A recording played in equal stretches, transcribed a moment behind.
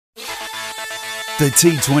The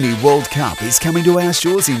T20 World Cup is coming to our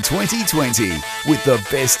shores in 2020 with the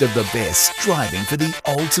best of the best striving for the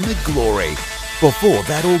ultimate glory. Before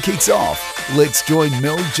that all kicks off, let's join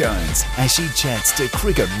Mel Jones as she chats to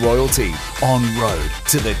cricket royalty en road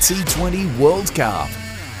to the T20 World Cup.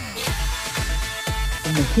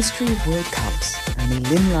 In the history of World Cups, only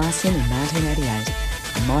Lynn Larson in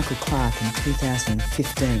 1988 and Michael Clarke in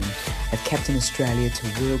 2015 have captained Australia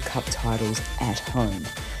to World Cup titles at home.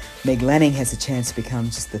 Meg Lanning has a chance to become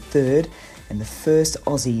just the third and the first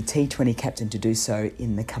Aussie T20 captain to do so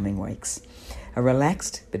in the coming weeks. A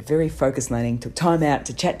relaxed but very focused Lanning took time out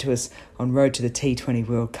to chat to us on road to the T20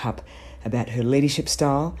 World Cup about her leadership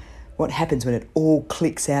style, what happens when it all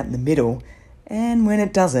clicks out in the middle and when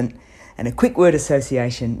it doesn't, and a quick word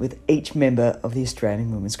association with each member of the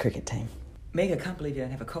Australian women's cricket team. Meg, I can't believe you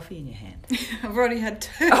don't have a coffee in your hand. I've already had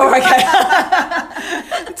 2. Oh, okay.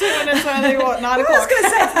 2 minutes only, 9 o'clock? I was going to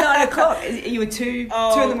say it's 9 o'clock. Are you a 2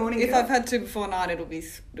 in the morning? If I've had 2 before 9, it'll be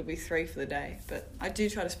 3 for the day. But I do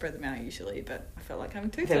try to spread them out usually, but I felt like having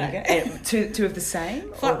 2 today. Two of the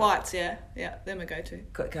same? Flat whites, yeah. Yeah, they're my go-to.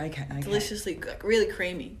 Okay. Deliciously, really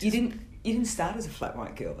creamy. You didn't start as a flat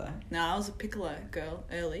white girl, though? No, I was a piccolo girl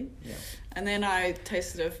early. Yeah. And then I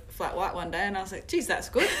tasted a flat white one day and I was like, geez, that's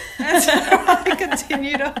good. And so I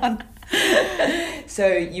continued on. So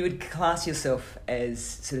you would class yourself as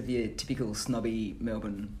sort of your typical snobby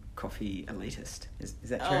Melbourne coffee elitist. Is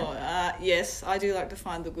that true? Yes, I do like to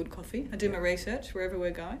find the good coffee. I do my research wherever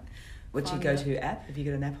we're going. What's your go-to app? Have you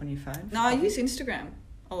got an app on your phone? No, I use Instagram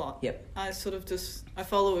a lot. Yep. I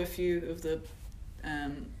follow a few of the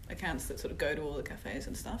accounts that sort of go to all the cafes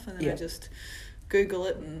and stuff, and then I just Google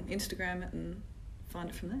it and Instagram it and find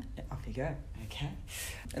it from there. Yeah, off you go. Okay.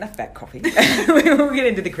 Enough about coffee. We'll get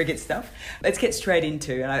into the cricket stuff. Let's get straight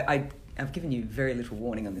into, and I've given you very little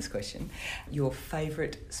warning on this question, your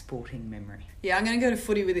favourite sporting memory. Yeah, I'm going to go to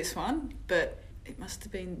footy with this one, but it must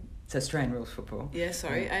have been... So Australian rules football. Yeah,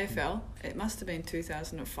 sorry, AFL. It must have been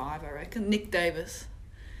 2005, I reckon. Nick Davis.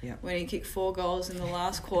 Yeah. When he kicked 4 goals in the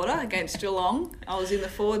last quarter against Geelong. I was in the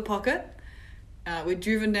forward pocket. We'd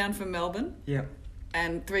driven down from Melbourne. Yeah.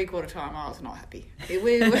 And 3/4 time, I was not happy.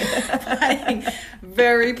 We were playing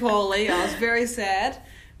very poorly. I was very sad.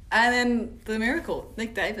 And then the miracle,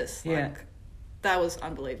 Nick Davis. That was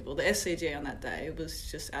unbelievable. The SCG on that day was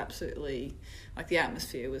just absolutely... the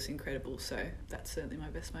atmosphere was incredible. So that's certainly my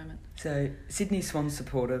best moment. So Sydney Swans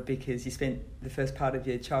supporter because you spent the first part of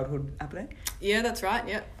your childhood up there? Yeah, that's right.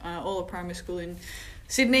 Yeah, all of primary school in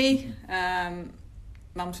Sydney.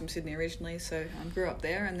 Mum's from Sydney originally, so I grew up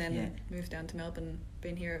there and then moved down to Melbourne.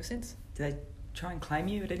 Been here ever since. Did they try and claim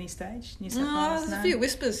you at any stage? New South Wales? There's a few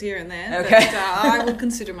whispers here and there. Okay. But I would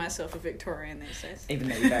consider myself a Victorian these days. Even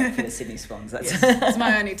though you vote for the Sydney Swans. It's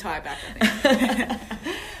my only tie back, I think.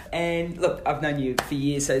 And look, I've known you for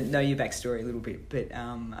years, so know your backstory a little bit. But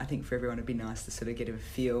I think for everyone it'd be nice to sort of get a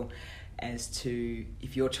feel as to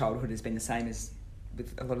if your childhood has been the same as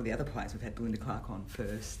with a lot of the other players. We've had Belinda Clark on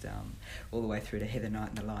first, all the way through to Heather Knight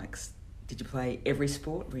and the likes. Did you play every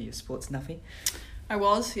sport? Were you a sports nuffy? I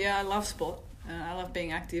was, yeah. I love sport. I love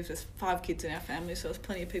being active. There's 5 kids in our family, so there's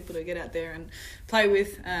plenty of people to get out there and play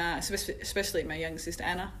with, especially my younger sister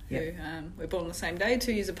Anna, who we're born on the same day,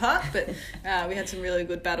 2 years apart, but we had some really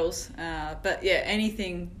good battles. But yeah,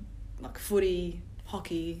 anything like footy,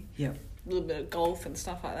 hockey, a little bit of golf and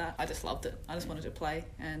stuff like that, I just loved it. I just wanted to play,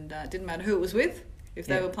 and it didn't matter who it was with. If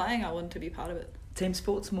they were playing, I wanted to be part of it. Team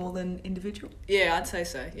sports more than individual? Yeah, I'd say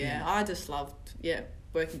so, yeah. I just loved,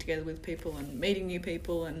 working together with people and meeting new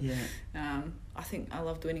people, and I think I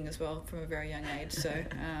loved winning as well from a very young age, so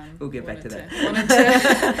we'll get back to that. Wanted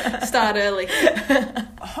to start early.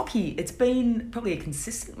 Hockey, it's been probably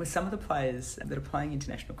consistent with some of the players that are playing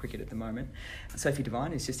international cricket at the moment. Sophie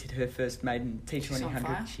Devine has just hit her first maiden T20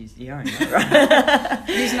 100. She's I know, right?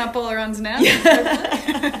 Using up all her runs now.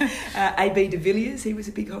 AB de Villiers, he was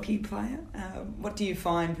a big hockey player. What do you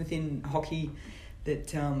find within hockey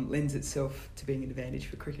that lends itself to being an advantage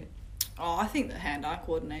for cricket? Oh, I think the hand-eye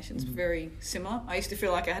coordination is very similar. I used to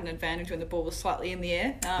feel like I had an advantage when the ball was slightly in the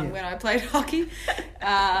air when I played hockey.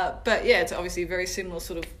 But yeah, it's obviously a very similar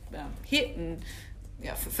sort of hit. And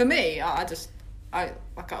for me, I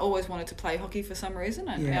always wanted to play hockey for some reason.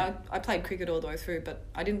 I played cricket all the way through, but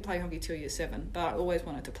I didn't play hockey till year 7. But I always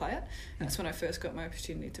wanted to play it. That's when I first got my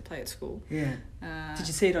opportunity to play at school. Yeah. Did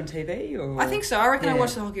you see it on TV? Or? I think so. I reckon I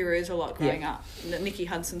watched the Hockey Roos a lot growing up. The Nicky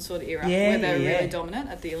Hudson sort of era, where they were really dominant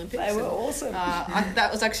at the Olympics. They were awesome.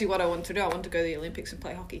 That was actually what I wanted to do. I wanted to go to the Olympics and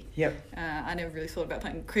play hockey. Yep. I never really thought about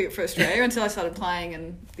playing cricket for Australia until I started playing,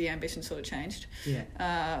 and the ambition sort of changed.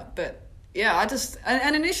 Yeah. But yeah,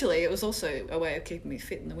 and initially it was also a way of keeping me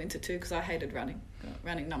fit in the winter too, because I hated running.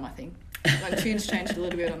 Running, not my thing. My tunes changed a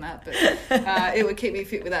little bit on that, but it would keep me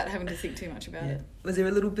fit without having to think too much about it. Was there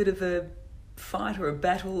a little bit of a fight or a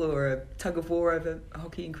battle or a tug of war over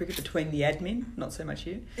hockey and cricket between the admin, not so much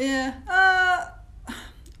you? Yeah,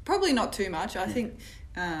 probably not too much. I think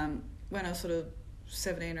when I was sort of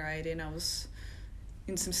 17 or 18, I was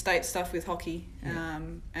in some state stuff with hockey,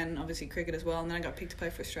 and obviously cricket as well, and then I got picked to play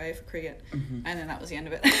for Australia for cricket, and then that was the end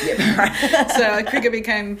of it. So cricket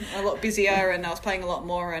became a lot busier, and I was playing a lot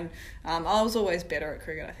more, and I was always better at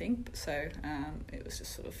cricket, I think, so it was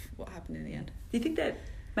just sort of what happened in the end. Do you think that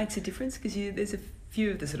makes a difference? Because there's a few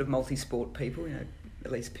of the sort of multi-sport people,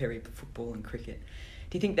 Elise Perry for football and cricket.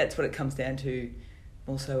 Do you think that's what it comes down to,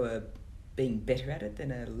 also being better at it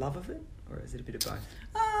than a love of it, or is it a bit of both?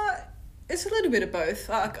 It's a little bit of both.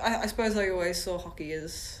 I suppose I always saw hockey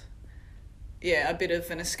as, a bit of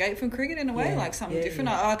an escape from cricket in a way, like something different.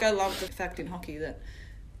 Yeah. I love the fact in hockey that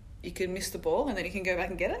you can miss the ball and then you can go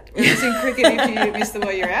back and get it. Whereas in cricket, if you miss the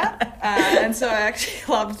ball, you're out. And so I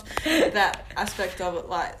actually loved that aspect of it.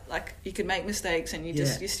 Like you can make mistakes and you're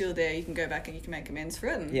still there. You can go back and you can make amends for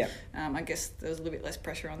it. And I guess there was a little bit less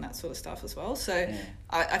pressure on that sort of stuff as well. So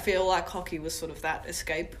I feel like hockey was sort of that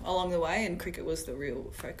escape along the way, and cricket was the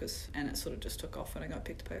real focus. And it sort of just took off when I got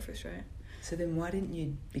picked to play for Australia. So then why didn't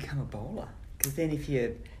you become a bowler? Because then if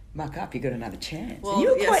you muck up, you got another chance. Well, and you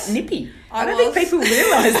were quite nippy. I don't think people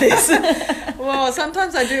realise this. Well,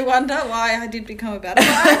 sometimes I do wonder why I did become a batter.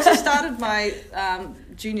 I actually started my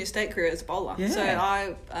junior state career as a bowler. Yeah. So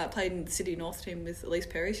I played in the City North team with Elise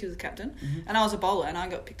Perry. She was a captain. And I was a bowler, and I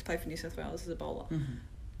got picked to play for New South Wales as a bowler.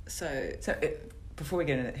 So before we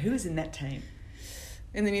get into that, who was in that team?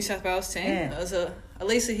 In the New South Wales team, it was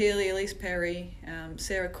Elisa Healy, Elise Perry,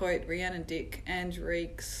 Sarah Coit, Rhiannon Dick, Ange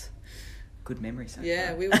Reeks. Good memory so far.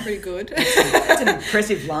 far. We were pretty good. That's an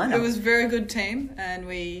impressive lineup. It was a very good team, and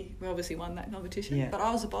we obviously won that competition. Yeah. But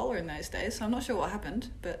I was a bowler in those days, so I'm not sure what happened,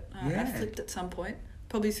 but I flipped at some point,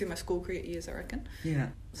 probably through my school cricket years, I reckon. Yeah.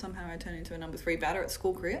 Somehow I turned into a number 3 batter at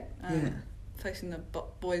school cricket, facing the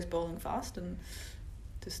boys bowling fast, and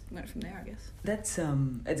just went from there, I guess. That's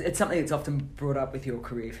it's something that's often brought up with your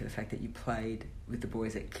career, for the fact that you played with the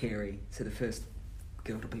boys at Carey, so the first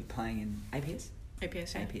girl to be playing in APS?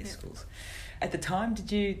 APS schools. At the time,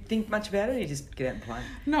 did you think much about it, or you just get out and play?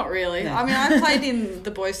 Not really. No. I mean, I played in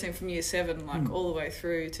the boys team from year 7, all the way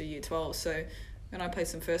through to year 12. So when I played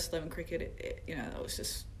some first 11 cricket, that was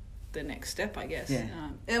just the next step, I guess. Yeah.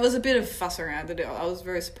 It was a bit of fuss around it. I was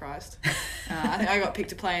very surprised. I think I got picked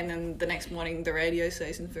to play, and then the next morning the radio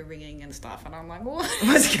stations were ringing and stuff, and I'm like,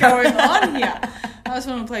 what's going on here? I just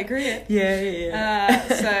want to play cricket. But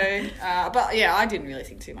I didn't really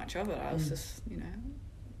think too much of it. I was just,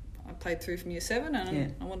 I played through from year 7,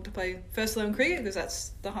 and I wanted to play first 11 cricket because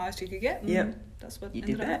that's the highest you could get. And that's what you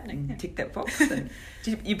ended did up that happening. And tick that box. And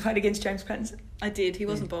you played against James Pattinson? I did. He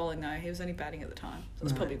wasn't bowling though. He was only batting at the time. So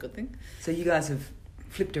that's probably a good thing. So you guys have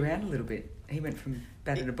flipped around a little bit. He went from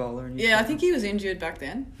batter to bowler. And I think he was injured back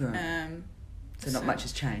then. Right. So not much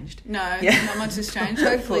has changed. No, not much has changed.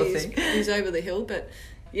 Hopefully he's over the hill. But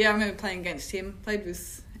I remember playing against him. Played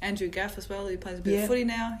with Andrew Gaff as well, who plays a bit of footy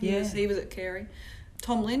now. He was at Carey.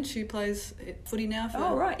 Tom Lynch, who plays footy now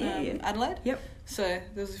for Adelaide. Yep. So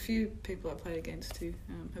there's a few people I played against who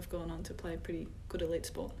have gone on to play pretty good elite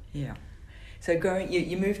sport. Yeah. So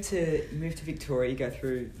you moved to Victoria. You go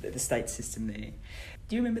through the state system there.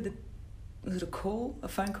 Do you remember was it a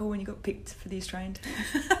phone call when you got picked for the Australian team?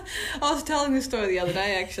 I was telling this story the other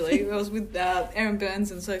day actually. I was with Erin Burns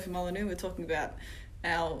and Sophie Molyneux. We were talking about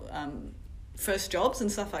our first jobs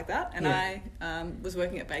and stuff like that, and I was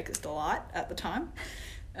working at Baker's Delight at the time,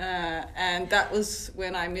 and that was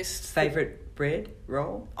when I missed favourite bread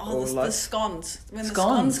roll. The scones. When the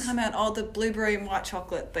scones come out, the blueberry and white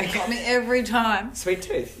chocolate, they got me every time. Sweet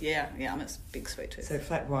tooth. Yeah, I'm a big sweet tooth. So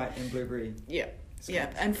flat white and blueberry. Yeah,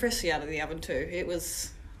 and freshly out of the oven too. It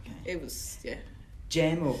was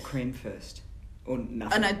Jam or cream first? Or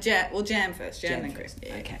nothing? Jam first. Jam then cream.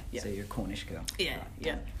 Yeah, okay, so you're a Cornish girl. Yeah, right.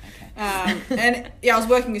 Yeah. Okay. And I was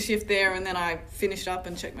working a shift there, and then I finished up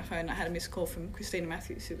and checked my phone, and I had a missed call from Christina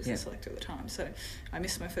Matthews, who was the selector at the time. So I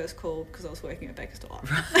missed my first call because I was working at Baker's Delight.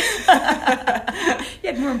 You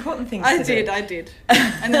had more important things to do. I did.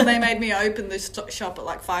 And then they made me open the shop at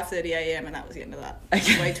like 5:30 a.m, and that was the end of that. It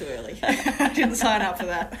was way too early. I didn't sign up for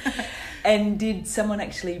that. And did someone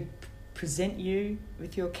actually present you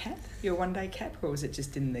with your cap, your one-day cap, or was it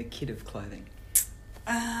just in the kit of clothing?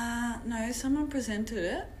 No, someone presented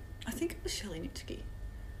it. I think it was Shelley Nitschke.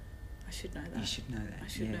 I should know that. You should know that. I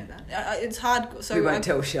should know that. It's hard. So we won't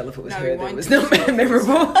tell Shell if it was her that was not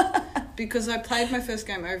memorable. because I played my first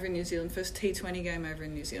game over in New Zealand, first T20 game over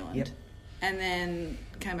in New Zealand. Yep. And then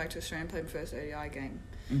came back to Australia and played my first ODI game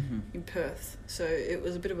in Perth. So it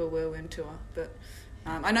was a bit of a whirlwind tour. But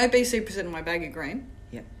I know BC presented my bag of green.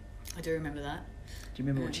 Yep. I do remember that. Do you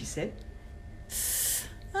remember what she said?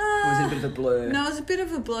 Or was it a bit of a blur? No, it was a bit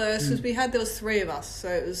of a blur because there was three of us. So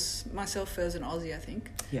it was myself, Furs and Aussie, I think,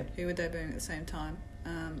 who were debuting at the same time.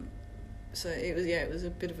 So it was a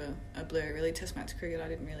bit of a blur, really. Test match cricket, I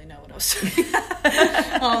didn't really know what I was doing.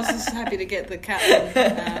 I was just happy to get the cap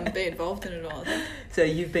and be involved in it all, I think. So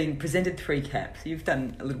you've been presented 3 caps. You've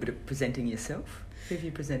done a little bit of presenting yourself. Who have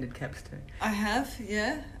you presented caps to? I have,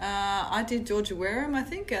 yeah. I did Georgia Wareham, I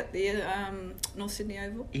think, at the North Sydney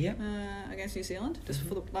Oval against New Zealand, just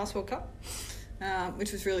before the last World Cup,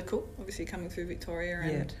 which was really cool, obviously coming through Victoria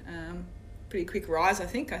and... pretty quick rise, I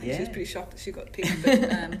think. She was pretty shocked that she got picked,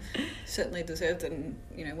 but certainly deserved it, and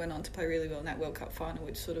went on to play really well in that World Cup final,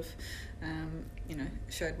 which sort of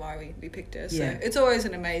showed why we picked her. So it's always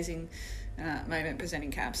an amazing moment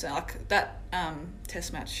presenting caps. Like that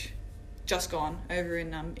Test match just gone over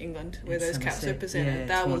in England where those caps were presented.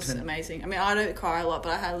 That was amazing. I mean, I don't cry a lot,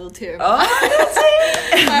 but I had a little tear in my eye.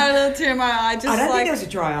 I had a little tear in my eye. I don't think there was a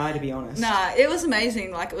dry eye, to be honest. Nah, it was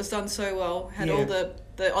amazing. Like, it was done so well. Had all the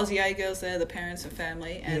Aussie A girls there, the parents and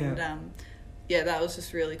family, and that was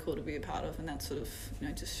just really cool to be a part of, and that sort of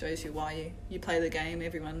just shows you why you play the game,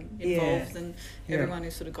 everyone involved, and everyone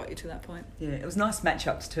who sort of got you to that point. Yeah, it was nice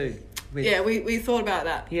matchups too. We thought about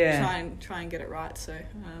that. Try and get it right. So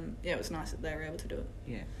it was nice that they were able to do it.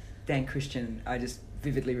 Yeah, Dan Christian, I just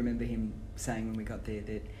vividly remember him saying when we got there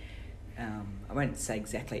that I won't say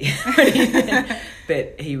exactly,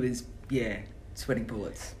 but he was sweating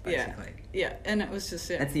bullets, basically. Yeah, and it was just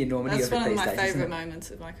that's the enormity of it. That's one of my favourite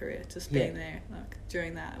moments of my career, just being there. Like,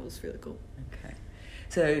 during that, it was really cool. Okay,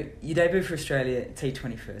 so you debut for Australia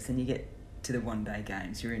T20 first, and you get to the one-day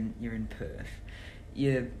games. You're in Perth.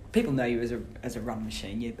 People know you as a run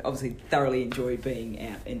machine. You obviously thoroughly enjoy being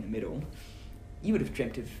out in the middle. You would have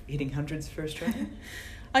dreamt of hitting hundreds for Australia.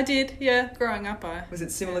 I did, yeah. Growing up, Was it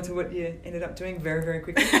similar to what you ended up doing very, very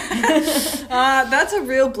quickly? That's a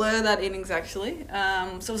real blur, that innings, actually.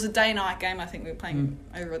 So it was a day-night game. I think we were playing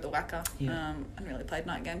over at the Wacker. I hadn't really played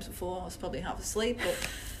night games before. I was probably half asleep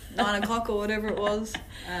at 9 o'clock or whatever it was.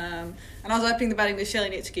 And I was opening the batting with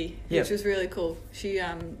Shelley Nitschke, which was really cool. She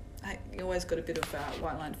always got a bit of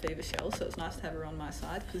white line fever, Shell, so it was nice to have her on my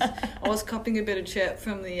side, because I was copping a bit of chirp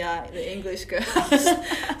from the English girls.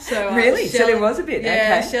 So really? So there was a bit.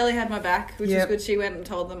 Yeah, okay. Shelley had my back, which was good. She went and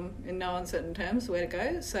told them in no uncertain terms where to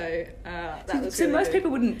go. So that was. So really most good.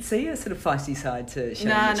 people wouldn't see a sort of feisty side to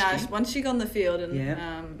Shelley. No. Once she got on the field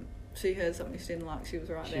and she heard something she didn't like, she was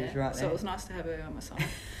right there. So it was nice to have her on my side.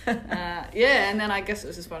 And then I guess it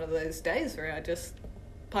was just one of those days where I just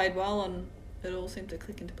played well and it all seemed to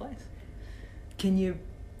click into place. This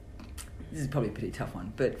is probably a pretty tough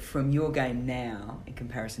one, but from your game now in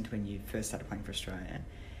comparison to when you first started playing for Australia,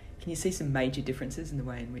 can you see some major differences in the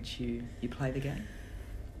way in which you play the game?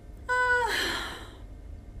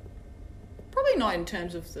 Probably not in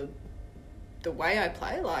terms of the way I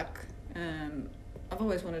play. Like, I've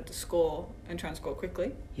always wanted to score and try and score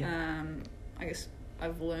quickly. I guess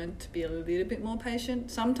I've learned to be a little bit more patient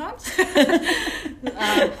sometimes.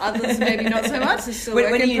 Others maybe not so much. It's still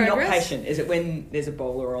when are you not patient? Is it when there's a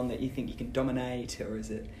bowler on that you think you can dominate, or is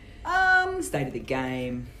it state of the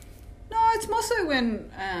game? No, it's more so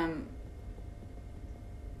when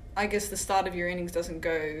I guess the start of your innings doesn't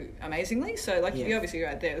go amazingly. So you obviously go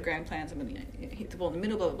out there with grand plans and you hit the ball in the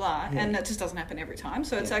middle, blah, blah, blah, and that just doesn't happen every time.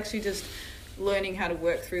 So it's actually just learning how to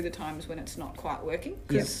work through the times when it's not quite working,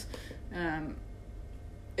 because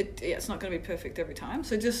it's not going to be perfect every time.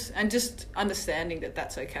 So just understanding that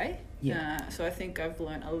that's okay. So I think I've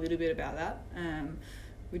learned a little bit about that,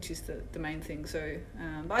 which is the main thing. So,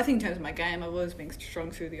 but I think in terms of my game, I've always been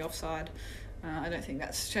strong through the offside. I don't think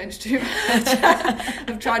that's changed too much.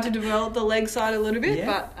 I've tried to develop the leg side a little bit,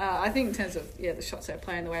 but I think in terms of the shots I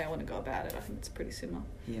play and the way I want to go about it, I think it's pretty similar.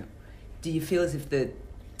 Yeah. Do you feel as if the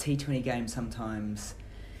T20 game sometimes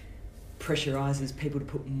pressurises people to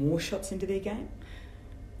put more shots into their game?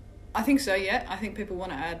 I think so, yeah. I think people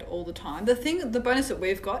want to add all the time. The bonus that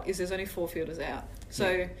we've got is there's only 4 fielders out.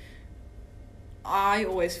 So I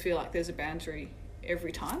always feel like there's a boundary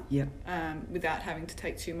every time without having to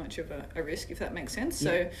take too much of a risk, if that makes sense.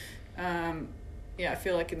 So, I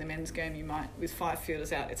feel like in the men's game, you might, with 5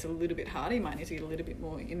 fielders out, it's a little bit harder. You might need to get a little bit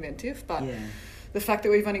more inventive. But the fact that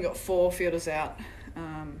we've only got 4 fielders out,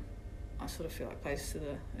 I sort of feel like plays to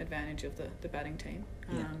the advantage of the batting team.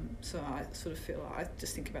 So I sort of feel like I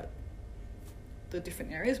just think about the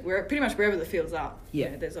different areas, where pretty much wherever the fields are. Yeah.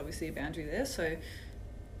 You know, there's obviously a boundary there, so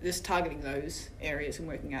just targeting those areas and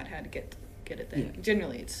working out how to get it there. Yeah.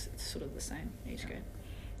 Generally, it's sort of the same each game.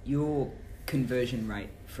 Your conversion rate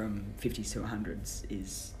from 50s to 100s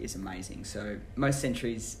is amazing. So most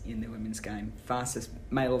centuries in the women's game, fastest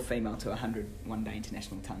male or female to 100 one-day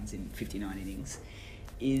international tons in 59 innings.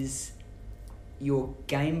 Is your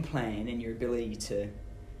game plan and your ability to,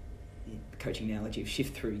 coaching analogy of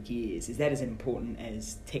shift through gears, is that as important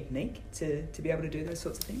as technique to be able to do those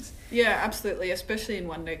sorts of things? Yeah, absolutely, especially in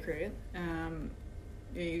one-day cricket.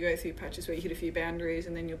 You go through patches where you hit a few boundaries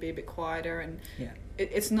and then you'll be a bit quieter, and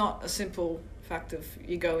it's not a simple fact of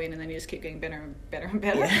you go in and then you just keep getting better and better and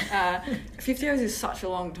better. Yeah. 50 overs is such a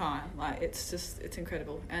long time. Like, it's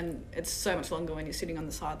incredible, and it's so much longer when you're sitting on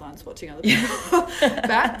the sidelines watching other people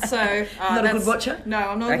bat. So not a good watcher? No,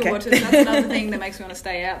 I'm not a good watcher. That's another thing that makes me want to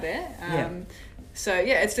stay out there. So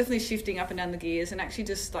yeah, it's definitely shifting up and down the gears, and actually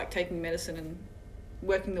just like taking medicine and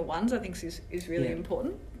working the ones, I think is really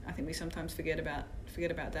important. I think we sometimes forget about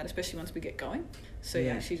that, especially once we get going. So you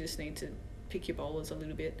actually just need to pick your bowlers a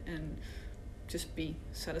little bit and just be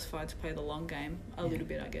satisfied to play the long game a little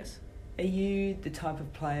bit, I guess. Are you the type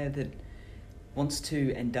of player that wants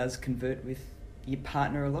to and does convert with your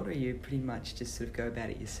partner a lot, or are you pretty much just sort of go about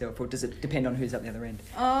it yourself, or does it depend on who's up the other end?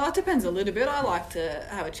 It depends a little bit. I like to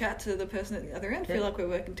have a chat to the person at the other end, feel like we're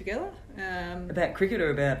working together. About cricket or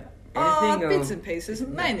about anything? Bits and pieces,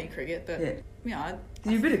 mainly cricket, but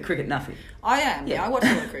you're a bit of cricket nuffy. I am, I watch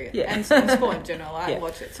a lot of cricket. And sport in general, I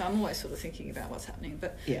watch it, so I'm always sort of thinking about what's happening.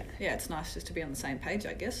 But it's nice just to be on the same page,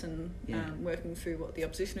 I guess, and working through what the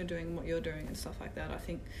opposition are doing and what you're doing and stuff like that, I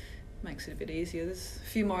think makes it a bit easier. There's a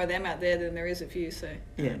few more of them out there than there is of you, so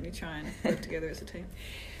you try and work together as a team.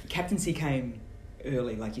 Captaincy came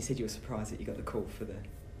early, like you said, you were surprised that you got the call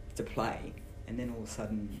to play, and then all of a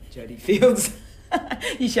sudden Jodie Fields...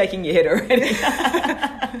 You're shaking your head already.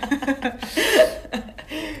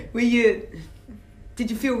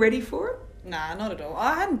 Did you feel ready for it? Nah, not at all.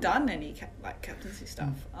 I hadn't done any captaincy stuff.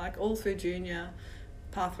 Like all through junior,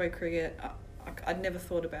 pathway cricket, I'd never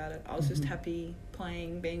thought about it. I was just happy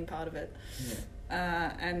playing, being part of it.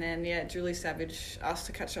 And then, Julie Savage asked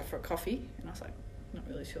to catch up for a coffee, and I was like, not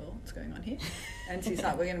really sure what's going on here. And she's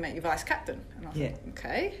like, we're going to make you vice captain. And I was like,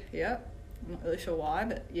 okay, I'm not really sure why,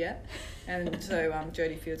 but yeah. And so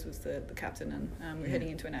Jodie Fields was the captain, and we're heading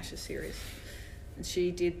into an Ashes series. And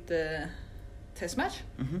she did the test match.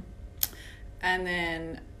 And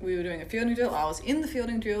then we were doing a fielding drill. I was in the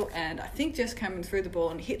fielding drill, and I think Jess came through the ball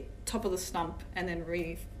and hit top of the stump, and then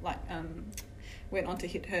went on to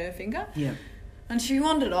hit her finger. Yeah. And she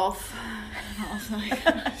wandered off. And I was like...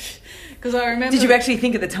 Because I remember... Did you actually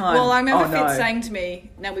think at the time? Well, I remember Fitz saying to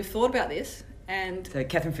me, now we've thought about this, and... So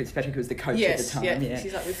Catherine Fitzpatrick was the coach at the time. Yeah.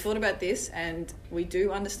 She's like, we've thought about this, and we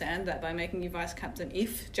do understand that by making you vice captain,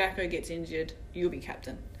 if Jacko gets injured, you'll be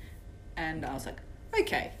captain. And I was like,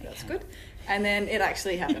 okay, that's good. And then it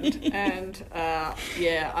actually happened. And,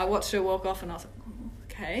 I watched her walk off, and I was like, oh,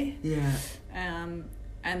 okay. Yeah. And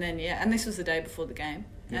then, and this was the day before the game.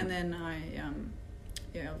 Yeah. And then I,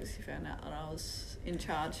 obviously found out that I was in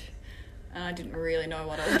charge, and I didn't really know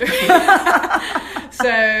what I was doing. So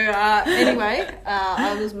anyway,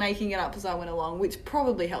 I was making it up as I went along, which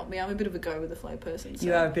probably helped me. I'm a bit of a go-with-the-flow person. So,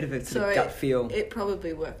 you are a bit of a sort of gut feel. It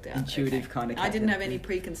probably worked out. Intuitive kind of captain. I didn't have any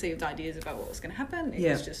preconceived ideas about what was going to happen. It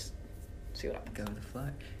was just see what happens. Go with the flow.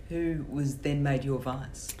 Who was then made your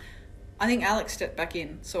vice? I think Alex stepped back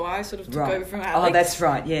in. So I sort of took over from Alex. Oh, that's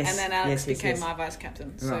right, yes. And then Alex became my vice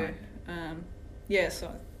captain. Right.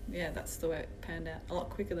 So... that's the way it panned out. A lot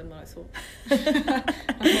quicker than what I thought.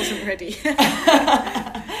 I wasn't ready.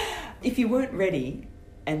 If you weren't ready,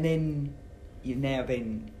 and then you've now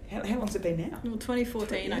been... How long's it been now? Well,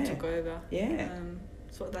 2014 I took over. Yeah.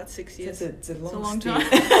 So that's 6 years. So it's a long time.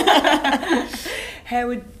 How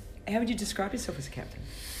would you describe yourself as a captain?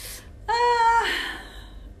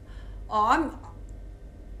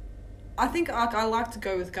 I think I like to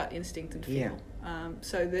go with gut instinct and feel. Yeah.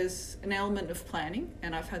 So there's an element of planning,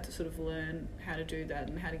 and I've had to sort of learn how to do that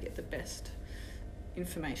and how to get the best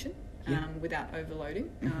information without overloading.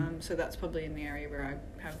 So that's probably in the area where I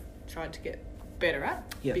have tried to get better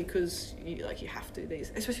at, because you have to,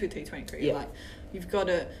 especially with T20 cricket, you've got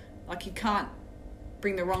to, you can't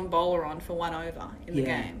bring the wrong bowler on for one over in the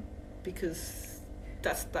game, because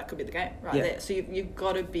that could be the game there. So you've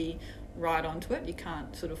got to be right onto it. You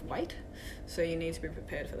can't sort of wait. So you need to be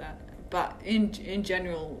prepared for that. But in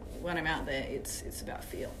general, when I'm out there, it's about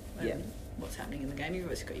feel and what's happening in the game. You've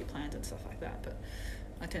obviously got your plans and stuff like that, but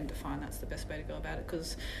I tend to find that's the best way to go about it,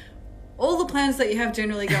 because all the plans that you have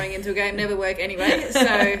generally going into a game never work anyway, so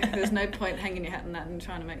there's no point hanging your hat in that and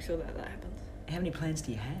trying to make sure that happens. How many plans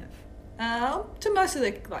do you have? To most of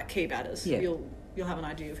the key batters, yeah. You'll have an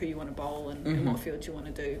idea of who you want to bowl and what field you want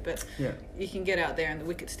to do, but you can get out there and the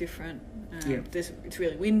wicket's different. It's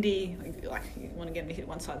really windy, like you want to get to hit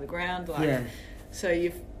one side of the ground, so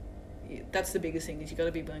that's the biggest thing, is you've got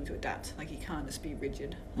to be willing to adapt. Like, you can't just be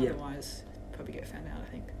rigid, otherwise you'll probably get found out,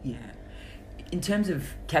 I think. Yeah. In terms of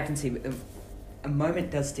captaincy, a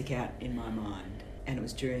moment does stick out in my mind, and it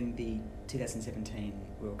was during the 2017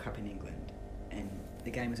 World Cup in England, and the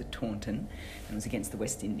game was at Taunton, and it was against the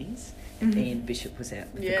West Indies, and Ian Bishop was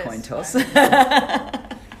out with the coin toss.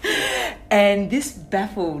 And this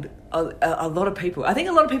baffled a lot of people. I think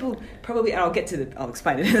a lot of people probably, and I'll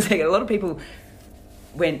explain it in a second, a lot of people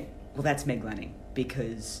went, well, that's Meg Lanning,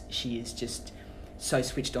 because she is just so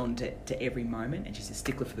switched on to every moment, and she's a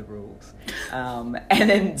stickler for the rules. And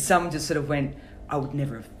then some just sort of went, I would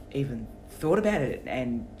never have even thought about it,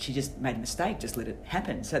 and she just made a mistake, just let it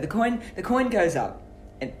happen. So the coin goes up,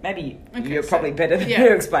 and maybe you're probably better than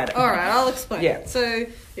to explain it. All right, I'll explain it. So,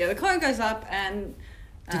 the coin goes up, and...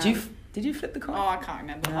 Did you flip the coin? Oh, I can't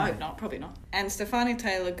remember. No. I hope not, probably not. And Stefani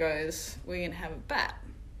Taylor goes, we're going to have a bat.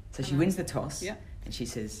 So she wins the toss, and she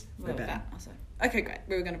says, we're bat. I was like, okay, great,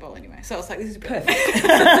 we were going to bowl anyway. So I was like, this is perfect.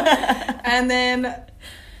 And then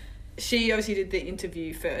she obviously did the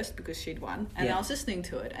interview first because she'd won, and I was listening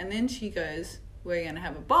to it, and then she goes, we're going to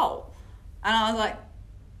have a bowl. And I was like,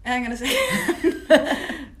 hang on a second.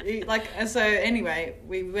 And so anyway,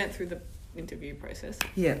 we went through the interview process.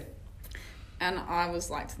 Yeah. And I was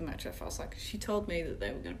like, to the match ref, I was like, she told me that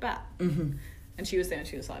they were going to bat. Mm-hmm. And she was there, and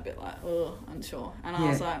she was like a bit like, oh, unsure. And I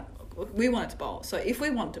was like, we wanted to bowl. So if we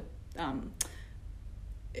wanted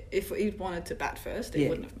to bat first, it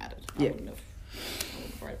wouldn't have mattered. I wouldn't have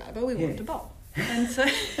worried about it, but we wanted to bowl. And so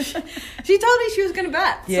she told me she was going to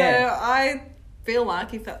bat. Yeah. So I feel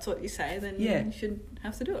like if that's what you say, then you shouldn't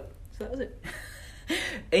have to do it. So that was it.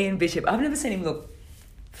 Ian Bishop, I've never seen him look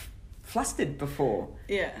flustered before.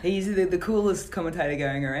 Yeah. He's the coolest commentator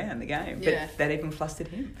going around the game, but that even flustered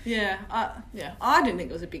him. Yeah. I didn't think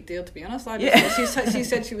it was a big deal, to be honest. She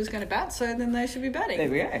said she was going to bat, so then they should be batting. There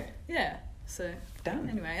we go. Yeah. So done.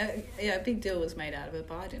 Anyway, a big deal was made out of it,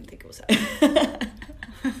 but I didn't think it was that.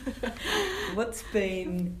 What's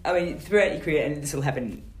been... I mean, throughout your career, and this will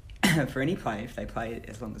happen for any player if they play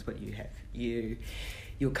as long as what you have,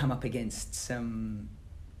 you'll come up against some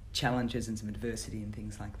challenges and some adversity and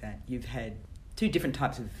things like that. You've had two different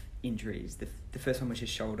types of injuries. The first one was your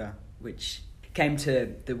shoulder, which came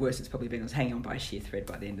to the worst it's probably been. It was hanging on by a sheer thread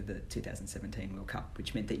by the end of the 2017 World Cup,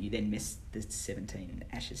 which meant that you then missed the 17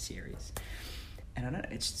 Ashes series. And I don't know,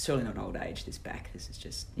 it's surely not old age, this back. This is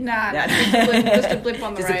just... just a blip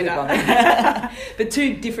on the radar. But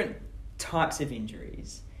two different types of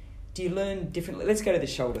injuries. Do you learn differently? Let's go to the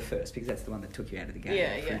shoulder first, because that's the one that took you out of the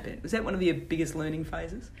game for a bit. Was that one of your biggest learning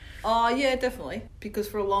phases? Oh, yeah, definitely. Because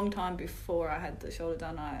for a long time before I had the shoulder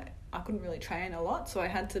done, I couldn't really train a lot, so I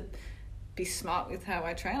had to be smart with how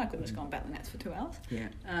I train. I couldn't just go and bat the nets for 2 hours.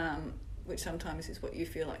 Yeah. Which sometimes is what you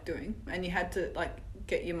feel like doing. And you had to,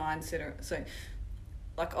 get your mindset... So,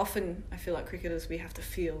 often I feel like cricketers, we have to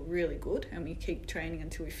feel really good, and we keep training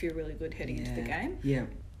until we feel really good heading into the game. Yeah.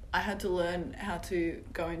 I had to learn how to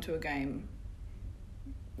go into a game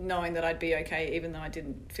knowing that I'd be okay, even though I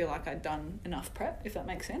didn't feel like I'd done enough prep, if that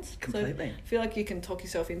makes sense. Completely. So I feel like you can talk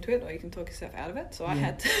yourself into it, or you can talk yourself out of it. So I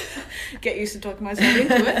had to get used to talking myself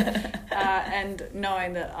into it, and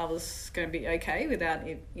knowing that I was going to be okay without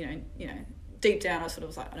it, deep down I sort of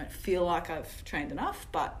was like, I don't feel like I've trained enough,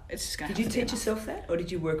 but it's just going to have to be enough. Did you teach yourself that, or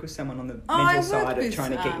did you work with someone on the mental side of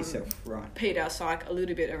trying to get yourself right? Pete, our psych, a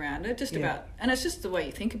little bit around it, just about, and it's just the way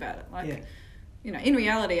you think about it. In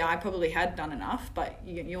reality, I probably had done enough, but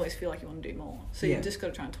you always feel like you want to do more. So you just got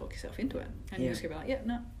to try and talk yourself into it, and you just got to be like,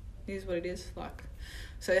 no, here's what it is.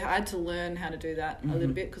 So I had to learn how to do that a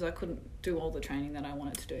little bit, because I couldn't do all the training that I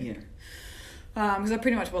wanted to do. Yeah. Because I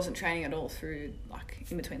pretty much wasn't training at all through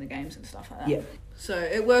in between the games and stuff like that. Yeah. So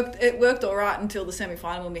it worked all right until the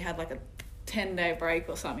semi-final, when we had a 10-day break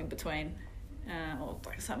or something between, or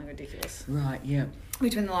something ridiculous. Right. Yeah.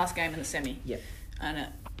 Between the last game and the semi. Yeah. And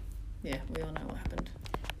we all know what happened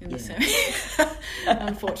in the semi.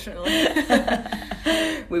 Unfortunately.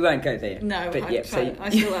 We won't go there. No, but I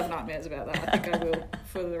still have nightmares about that. I think I will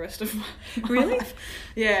for the rest of my really? life.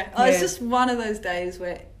 Yeah. It's just one of those days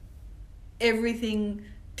where everything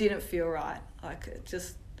didn't feel right.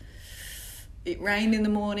 It rained in the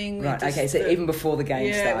morning. Right, okay, so even before the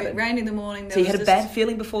game started. Yeah, it rained in the morning. So you had a bad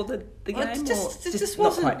feeling before the game? It just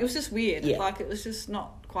wasn't, it was just weird. Yeah. It was just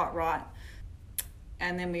not quite right.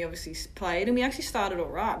 And then we obviously played, and we actually started all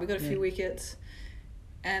right. We got a few wickets,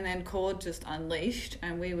 and then Cord just unleashed,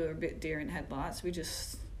 and we were a bit deer in headlights. We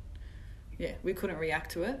couldn't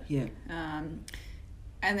react to it. Yeah.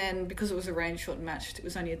 And then because it was a rain-short match, it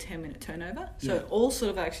was only a 10-minute turnover. So it all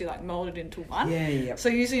sort of actually like moulded into one. Yeah. So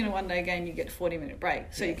usually in a one-day game, you get a 40-minute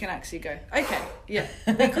break. So you can actually go, okay,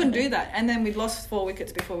 we couldn't do that. And then we'd lost 4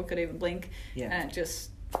 wickets before we could even blink. Yeah. And it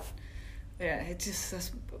just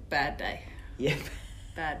that's a bad day. Yeah.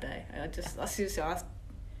 Bad day. I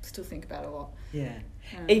still think about it a lot. Yeah.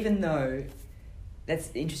 Even though,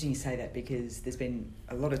 that's interesting you say that, because there's been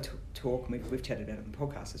a lot of talk, and we've chatted about it on the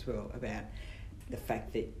podcast as well, about the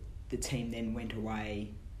fact that the team then went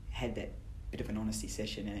away, had that bit of an honesty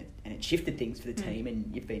session, and it shifted things for the team,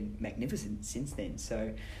 and you've been magnificent since then.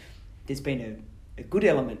 So there's been a good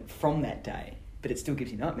element from that day, but it still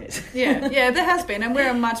gives you nightmares. Yeah, there has been, and we're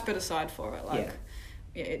a much better side for it.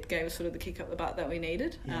 It gave us sort of the kick up the butt that we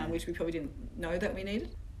needed, which we probably didn't know that we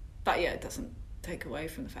needed. But it doesn't take away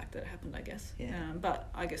from the fact that it happened, I guess. Yeah. But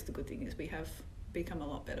I guess the good thing is we have become a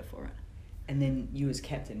lot better for it. And then you as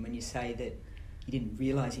captain, when you say that you didn't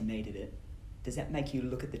realise you needed it, does that make you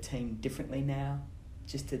look at the team differently now,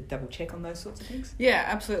 just to double check on those sorts of things? Yeah,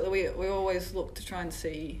 absolutely. We always look to try and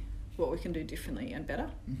see what we can do differently and better,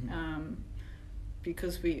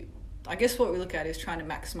 because I guess what we look at is trying to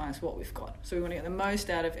maximise what we've got. So we want to get the most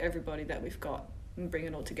out of everybody that we've got and bring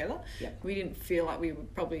it all together. Yep. We didn't feel like we were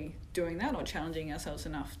probably doing that or challenging ourselves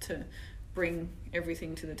enough to bring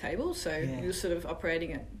everything to the table. So we were sort of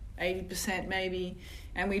operating at 80% maybe,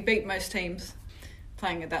 and we beat most teams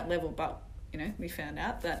playing at that level, but we found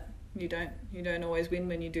out that you don't always win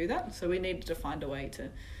when you do that. So we needed to find a way to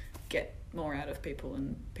get more out of people,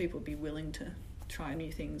 and people be willing to try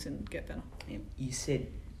new things and get better. Yeah. You said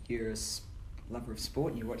you're a lover of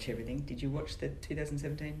sport and you watch everything. Did you watch the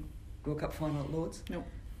 2017 World Cup final at Lords? No,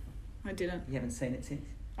 I didn't. You haven't seen it since?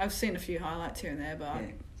 I've seen a few highlights here and there, but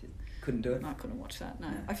I couldn't do it. I couldn't watch that. No.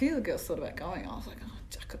 A few of the girls thought about going. I was like,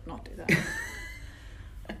 I could not do that.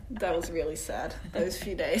 That was really sad, those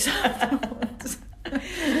few days afterwards.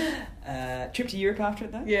 Trip to Europe after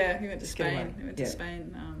it, though? Yeah, we went to Spain. We went to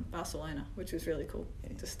Spain, Barcelona, which was really cool,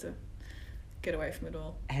 just to get away from it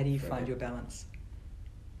all. How do you find your balance?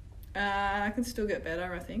 I can still get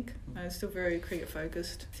better, I think. I'm still very cricket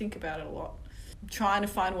focused. Think about it a lot. I'm trying to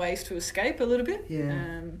find ways to escape a little bit.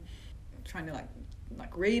 Yeah. Trying to like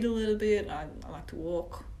read a little bit. I like to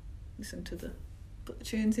walk, listen to put the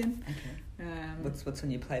tunes in. Okay. What's on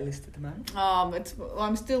your playlist at the moment?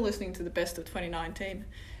 I'm still listening to the best of 2019,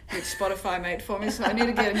 which Spotify made for me, so I need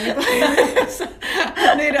to get a new playlist.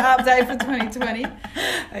 I need an update for 2020.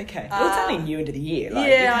 Okay. Well, it's only new into the year.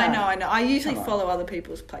 I know. I usually follow other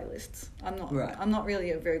people's playlists. I'm not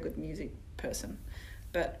really a very good music person,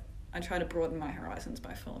 but I try to broaden my horizons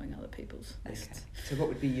by following other people's lists. So what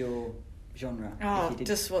would be your genre?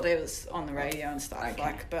 Just whatever's on the radio and stuff.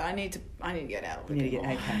 Okay. But I need to get out a little bit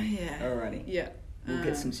more. Okay. Yeah. Alrighty. Yeah. We'll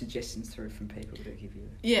get some suggestions through from people to give you.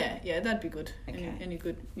 Yeah, that'd be good. Okay. Any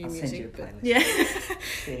good new music? I'll send you a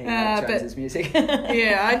playlist. Yeah. Jones's music.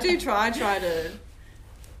 Yeah, I do try to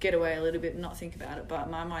get away a little bit and not think about it, but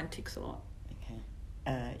my mind ticks a lot.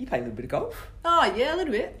 Okay. You play a little bit of golf? Oh yeah, a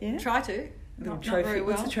little bit. Yeah. Try to. Not very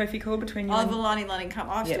well. What's the trophy called between you? The Lanning Cup.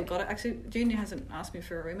 I've still got it. Actually, Junior hasn't asked me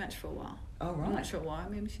for a rematch for a while. Oh right. I'm not sure why.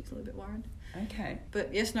 Maybe she's a little bit worried. Okay.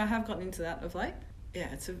 But yes, I have gotten into that of late.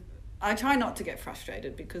 Yeah, I try not to get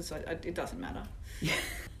frustrated because it doesn't matter. Yeah.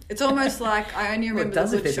 It's almost like I only remember the good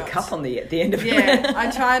shots. If there's a cup on the end of it. Yeah, I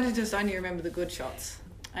try to just only remember the good shots.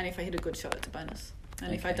 And if I hit a good shot, it's a bonus.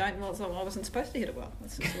 And if I don't, well, I wasn't supposed to hit it well.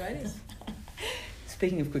 That's just the way it is.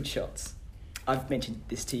 Speaking of good shots, I've mentioned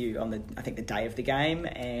this to you on the day of the game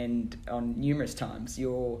and on numerous times.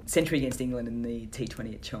 Your century against England in the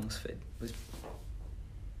T20 at Chelmsford was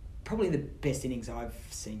probably the best innings I've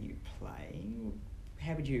seen you play.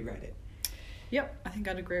 How would you rate it? Yep, I think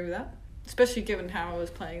I'd agree with that. Especially given how I was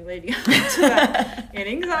playing leading up to that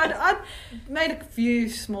innings. I'd made a few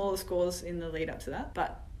smaller scores in the lead up to that,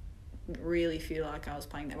 but really feel like I was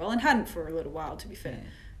playing that well and hadn't for a little while, to be fair.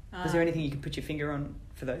 Yeah. Was there anything you could put your finger on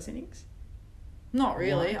for those innings? Not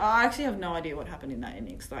really. What? I actually have no idea what happened in that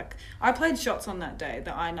innings. Like, I played shots on that day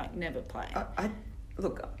that I never play.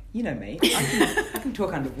 Look, you know me. I can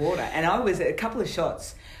talk underwater, and I was at a couple of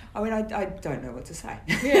shots. I mean, I don't know what to say.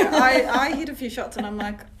 Yeah, I hit a few shots, and I'm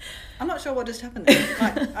like, I'm not sure what just happened there.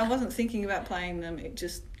 Like, I wasn't thinking about playing them. It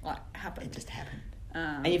just happened. It just happened.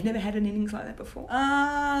 And you've never had an innings like that before?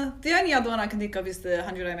 The only other one I can think of is the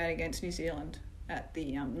 100 I made against New Zealand at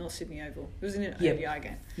the North Sydney Oval. It was an ODI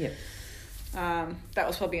game. Yep. That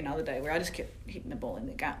was probably another day where I just kept hitting the ball in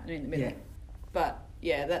the gap and in the middle. Yeah. But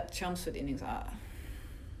that Chelmsford innings,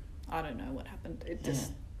 I don't know what happened.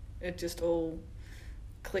 It just all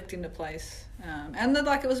clicked into place. And then,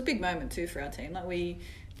 like, it was a big moment too for our team. Like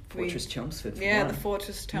Fortress Chelmsford. The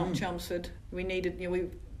Fortress Chelmsford. We needed,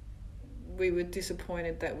 we were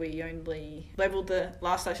disappointed that we only levelled the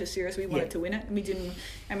last Ashes series. We wanted to win it, and we didn't.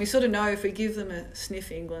 And we sort of know if we give them a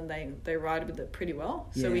sniff, England, they ride with it pretty well.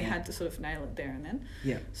 So we had to sort of nail it there and then.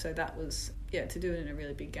 Yeah. So that was to do it in a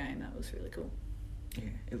really big game. That was really cool. Yeah,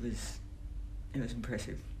 it was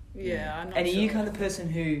impressive. Yeah, I'm not and are sure. you kind of the person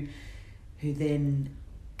who then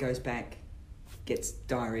goes back, gets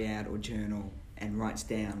diary out or journal, and writes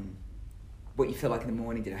down what you feel like in the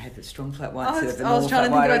morning? Did I have the strong flat white? I was trying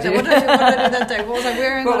to think about that. What did I do that day? What was I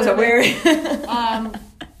wearing? What was I wearing?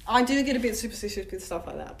 I do get a bit superstitious with stuff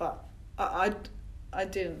like that, but I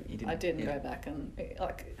didn't go back and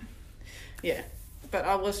But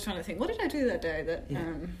I was trying to think, what did I do that day?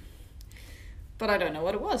 But I don't know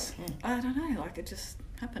what it was. I don't know. Like, it just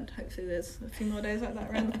happened. Hopefully, there's a few more days like that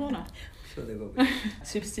around the corner. Sure, there will be.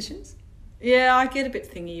 Superstitions? Yeah, I get a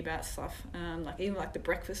bit thingy about stuff. Even the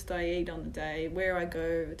breakfast I eat on the day, where I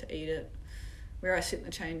go to eat it, where I sit in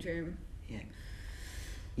the change room. Yeah.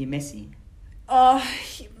 You're messy.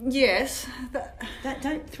 Yes.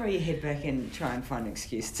 Don't throw your head back and try and find an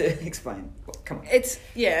excuse to explain. Come on.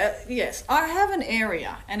 Yes. I have an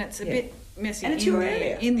area, and it's a bit messy. And it's your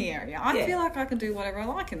area. In the area. I feel like I can do whatever I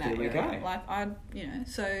like in that area. There we go. Like,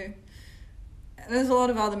 so there's a lot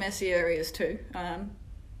of other messy areas too.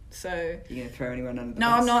 So you're going to throw anyone under the No,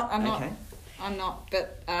 bus? I'm not. Okay. I'm not.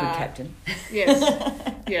 But good captain. Yes.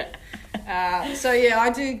 Yeah. I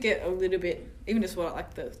do get a little bit, even just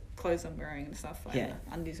what the clothes I'm wearing and stuff, the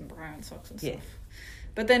undies and bra and socks and stuff.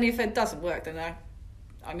 But then if it doesn't work, then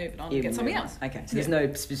I move it on and get something else. Okay, so there's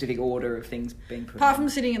no specific order of things being put apart from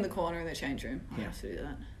sitting in the corner in the change room. I have to do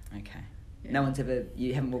that. Okay. Yeah. No one's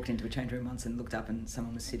you haven't walked into a change room once and looked up and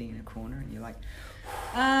someone was sitting in a corner and you're like...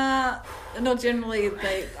 Not generally.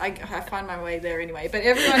 I find my way there anyway. But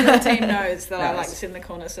everyone in the team knows that I like to sit in the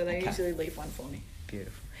corner, so they usually leave one for me.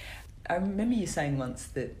 Beautiful. I remember you saying once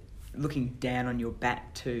that looking down on your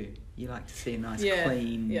bat too, you like to see a nice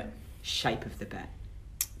clean shape of the bat.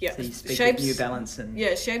 Yeah. So you speak of New Balance and...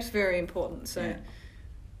 Yeah, shape's very important. So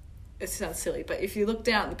it sounds silly, but if you look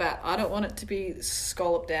down at the bat, I don't want it to be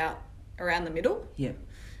scalloped out around the middle. Yeah.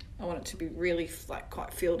 I want it to be really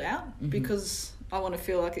quite filled out because I want to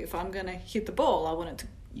feel like if I'm going to hit the ball, I want it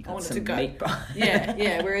to go. Meat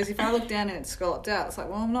yeah. Whereas if I look down and it's scalloped out, it's like,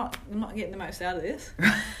 well, I'm not getting the most out of this.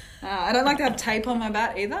 I don't like to have tape on my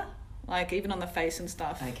bat either, like even on the face and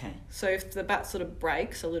stuff. Okay. So if the bat sort of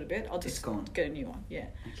breaks a little bit, I'll just get a new one. Yeah.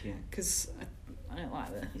 Okay. Because I don't like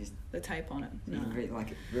the tape on it. No. You really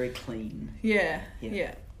like it very clean. Yeah.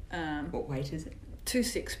 What weight is it?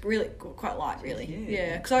 2.6, really quite light, really.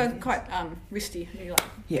 Yeah, because I'm quite wristy. You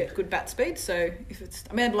get good bat speed. So if it's,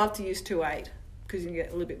 I'd love to use 2.8 because you can get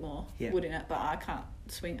a little bit more wood in it, but I can't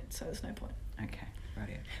swing it, so there's no point. Okay,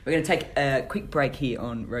 rightio. We're going to take a quick break here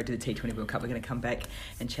on Road to the T20 World Cup. We're going to come back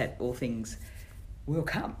and chat all things World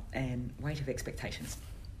Cup and weight of expectations.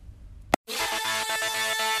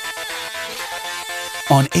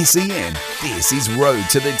 On SEN, this is Road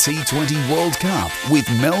to the T20 World Cup with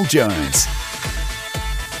Mel Jones.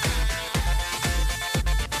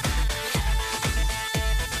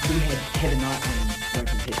 We had Heather Knight on Road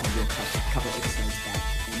to the T20 World Cup a couple of episodes back,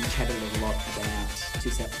 and we chatted a lot about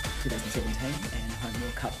 2017 and home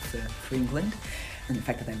World Cup for England, and the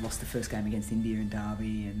fact that they lost the first game against India in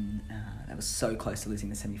Derby, and that was so close to losing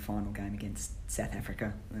the semi-final game against South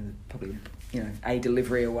Africa, probably a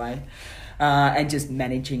delivery away, and just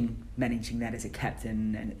managing that as a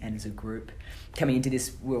captain and as a group. Coming into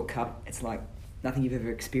this World Cup, it's like nothing you've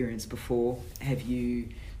ever experienced before. Have you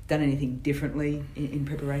done anything differently in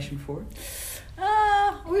preparation for it?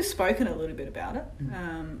 We've spoken a little bit about it,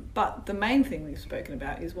 but the main thing we've spoken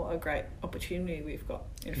about is what a great opportunity we've got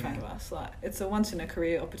in front of us. Like, it's a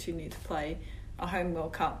once-in-a-career opportunity to play a home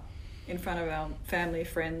World Cup in front of our family,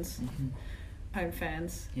 friends, home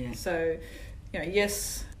fans. Yeah. So,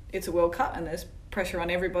 yes, it's a World Cup and there's pressure on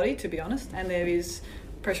everybody, to be honest, and there is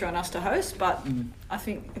pressure on us to host, but I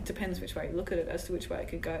think it depends which way you look at it as to which way it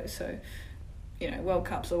could go. So, World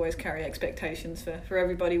Cups always carry expectations for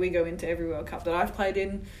everybody. We go into every World Cup that I've played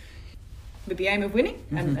in with the aim of winning,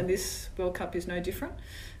 and this World Cup is no different.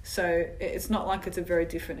 So it's not like it's a very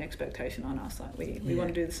different expectation on us. Like we want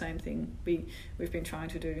to do the same thing we've been trying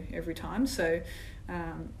to do every time. So,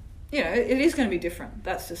 it is going to be different.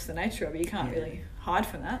 That's just the nature of it. You can't really hide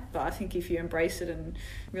from that. But I think if you embrace it and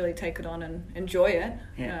really take it on and enjoy it,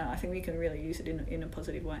 I think we can really use it in a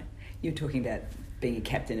positive way. You're talking about being a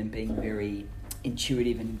captain and being very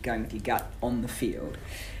intuitive and going with your gut on the field.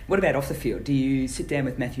 What about off the field? Do you sit down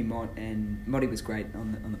with Matthew Mott, and Motty was great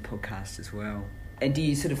on the podcast as well, and do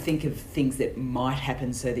you sort of think of things that might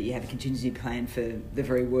happen so that you have a contingency plan for the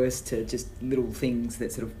very worst to just little things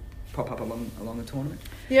that sort of pop up along the tournament?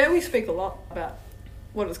 Yeah, we speak a lot about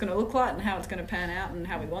what it's going to look like and how it's going to pan out and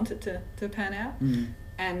how we want it to pan out.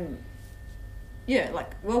 And yeah,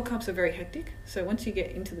 like World Cups are very hectic, so once you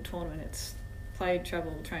get into the tournament, it's play,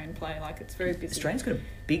 travel, train, play, like it's very busy. Australia's got a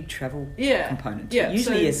big travel component. Yeah,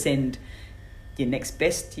 usually you send your next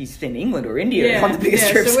best, you send England or India on the biggest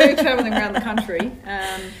trips. So we're travelling around the country,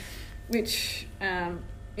 which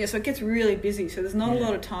so it gets really busy, so there's not a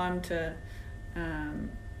lot of time to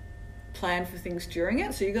plan for things during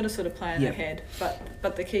it, so you've got to sort of plan ahead,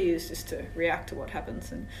 but the key is just to react to what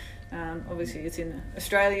happens. And obviously it's in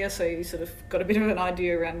Australia, so you sort of got a bit of an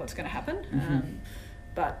idea around what's going to happen.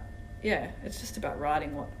 But yeah, it's just about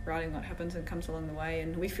riding what happens and comes along the way,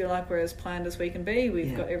 and we feel like we're as planned as we can be.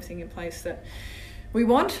 We've got everything in place that we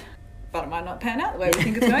want, but it might not pan out the way we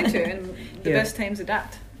think it's going to, and the best teams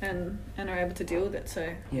adapt and are able to deal with it,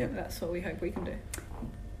 so that's what we hope we can do.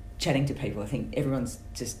 Chatting to people, I think everyone's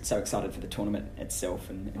just so excited for the tournament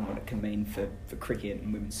itself and what it can mean for cricket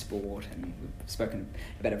and women's sport, and we've spoken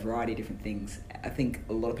about a variety of different things. I think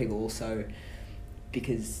a lot of people also,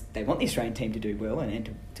 because they want the Australian team to do well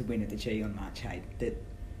and to win at the G on March 8th, that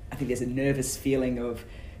I think there's a nervous feeling of,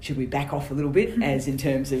 should we back off a little bit as in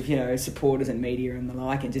terms of, supporters and media and the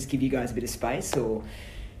like, and just give you guys a bit of space, or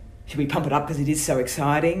should we pump it up because it is so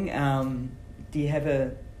exciting? Do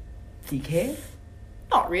you care?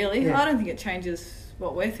 Not really. I don't think it changes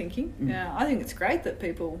what we're thinking. I think it's great that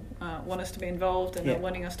people want us to be involved and are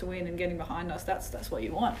wanting us to win and getting behind us. That's what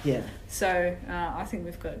you want. So I think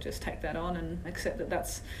we've got to just take that on and accept that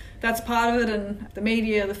that's part of it, and the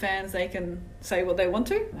media, the fans, they can say what they want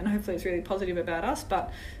to, and hopefully it's really positive about us,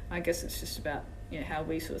 but I guess it's just about how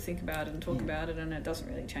we sort of think about it and talk about it, and it doesn't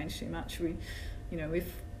really change too much.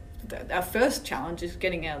 Our first challenge is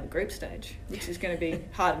getting out of the group stage, which is going to be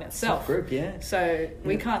hard in itself. Group, So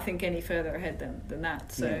we can't think any further ahead than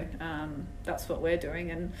that. So that's what we're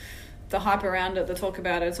doing, and the hype around it, the talk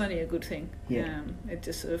about it, it's only a good thing. It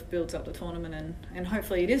just sort of builds up the tournament, and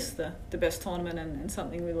hopefully it is the best tournament and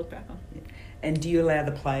something we look back on. And do you allow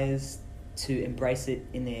the players to embrace it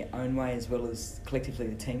in their own way as well as collectively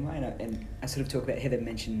the team way? And I sort of talk about, Heather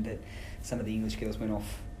mentioned that some of the English girls went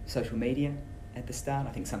off social media at the start.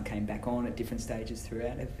 I think some came back on at different stages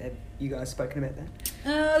throughout. Have you guys spoken about that?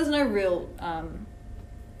 There's no real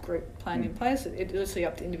group plan in place. It's also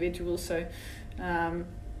up to individuals. So,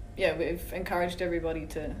 we've encouraged everybody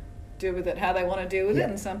to deal with it how they want to deal with it,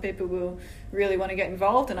 and some people will really want to get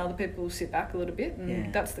involved and other people will sit back a little bit,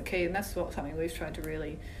 and that's the key, and that's something we've tried to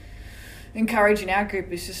really encourage in our group,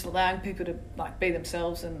 is just allowing people to be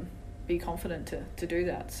themselves and be confident to do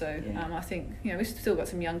that. So I think we've still got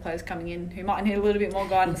some young players coming in who might need a little bit more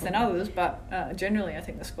guidance than others, but generally I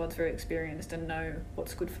think the squad's very experienced and know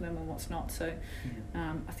what's good for them and what's not. So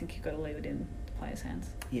I think you've got to leave it in the players' hands.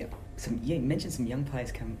 You mentioned some young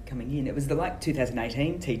players coming in. It was the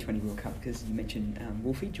 2018 T20 World Cup, because you mentioned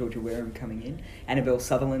Wolfie, Georgia Wareham coming in. Annabelle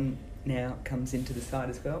Sutherland now comes into the side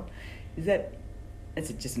as well.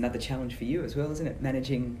 That's just another challenge for you as well, isn't it?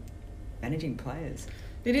 Managing players.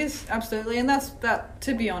 It is, absolutely, and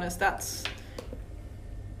to be honest, that's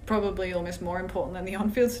probably almost more important than the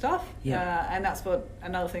on-field stuff. And that's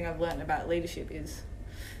another thing I've learned about leadership is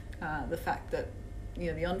the fact that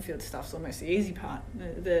the on-field stuff's almost the easy part.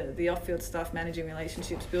 The off-field stuff, managing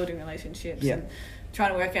relationships, building relationships, and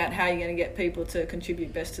trying to work out how you're going to get people to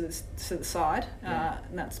contribute best to the side.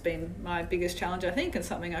 And that's been my biggest challenge, I think, and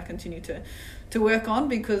something I continue to work on,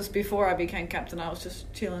 because before I became captain, I was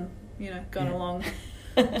just chilling, going along,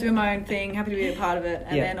 doing my own thing, happy to be a part of it,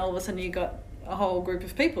 and then all of a sudden you got a whole group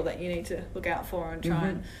of people that you need to look out for and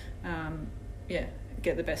try and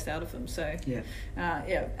get the best out of them. So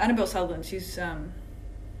Annabelle Sutherland, she's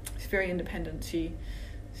very independent.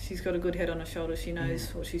 She's got a good head on her shoulders. She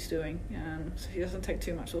knows what she's doing, so she doesn't take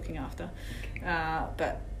too much looking after.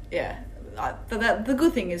 But the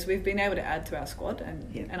good thing is we've been able to add to our squad,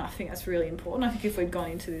 and I think that's really important. I think if we'd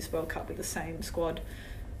gone into this World Cup with the same squad,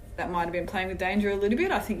 that might have been playing with danger a little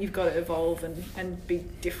bit. I think you've got to evolve and be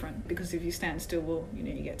different, because if you stand still, you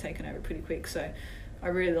get taken over pretty quick. So I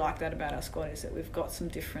really like that about our squad, is that we've got some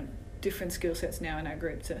different skill sets now in our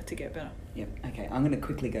group to get better. Okay, I'm going to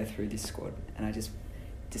quickly go through this squad, and I just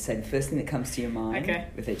say the first thing that comes to your mind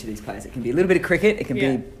with each of these players. It can be a little bit of cricket, it can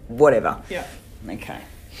be whatever. Okay,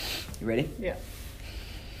 you ready?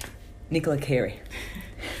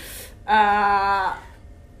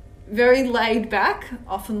 very laid back.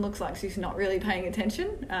 Often looks like she's not really paying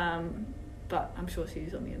attention, but I'm sure she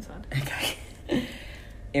is on the inside. Okay.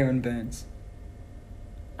 Erin Burns.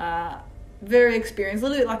 Very experienced, a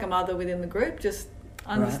little bit like a mother within the group. Just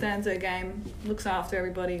understands her game, looks after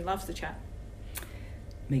everybody, loves to chat.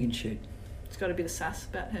 Megan Shute. She's got a bit of sass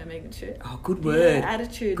about her, Megan Shute. Oh, good word. Yeah,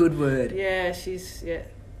 attitude. Good word. Yeah,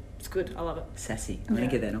 it's good. I love it. Sassy. I'm going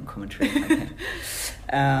to get that on commentary. Okay.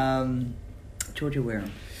 Georgia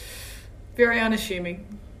Wareham. Very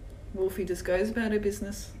unassuming. Wolfie just goes about her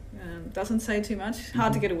business. Doesn't say too much.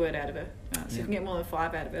 Hard to get a word out of her. So if you can get more than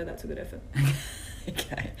 5 out of her, that's a good effort.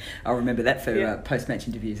 Okay. I'll remember that for post-match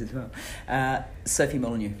interviews as well. Sophie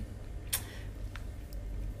Molyneux.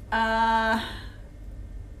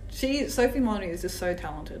 Sophie Molyneux is just so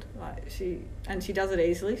talented. She does it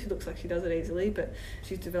easily. She looks like she does it easily, but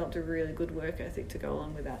she's developed a really good work ethic to go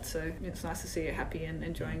along with that. So it's nice to see her happy and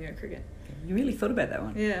enjoying her cricket. You really thought about that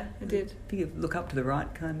one. Yeah, I did. Think of look up to the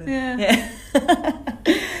right, kind of. Yeah.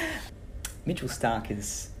 Mitchell Stark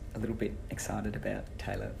is a little bit excited about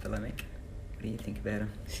Taylor Valemic. What do you think about her?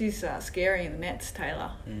 She's scary in the nets,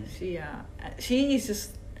 Taylor. Yeah. She is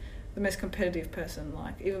just the most competitive person.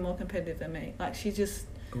 Even more competitive than me. She just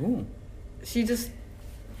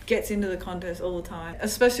gets into the contest all the time,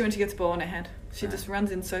 especially when she gets the ball in her hand. She just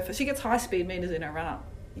runs in so fast. She gets high speed meters in her run up,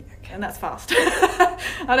 and that's fast.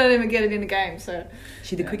 I don't even get it in the game. So,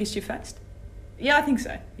 she the quickest you faced? Yeah, I think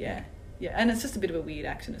so. Yeah, and it's just a bit of a weird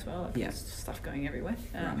action as well. There's stuff going everywhere,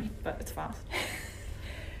 but it's fast.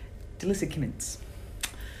 Delissa Kimmins.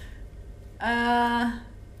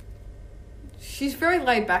 She's very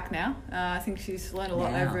laid back now. I think she's learned a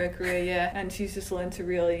lot over her career, and she's just learned to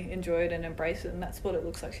really enjoy it and embrace it, and that's what it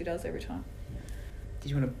looks like she does every time. Did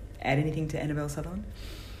you want to add anything to Annabelle Sutherland?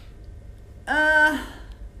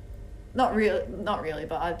 Not really,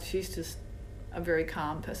 but she's just a very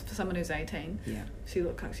calm person. For someone who's 18, she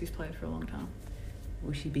looks like she's played for a long time.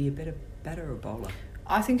 Will she be a better batter or bowler?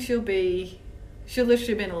 I think she'll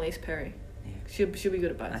literally be an Elise Perry. Yeah. She'll be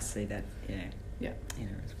good at both. I see that, Yeah. In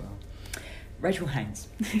her as well. Rachel Haynes.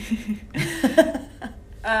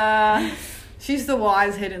 She's the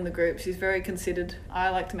wise head in the group. She's very considered. I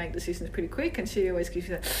like to make decisions pretty quick, and she always gives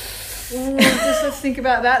you that, just let's think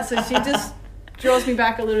about that. So she just draws me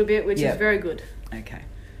back a little bit, which is very good. Okay.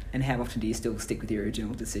 And how often do you still stick with your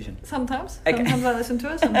original decision? Sometimes. Okay. Sometimes I listen to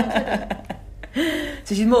her, sometimes I don't.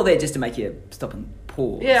 So she's more there just to make you stop and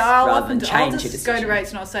pause. Yeah, I'll change just go to Rach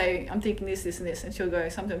and I'll say, I'm thinking this, and this, and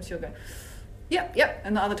sometimes she'll go, yep,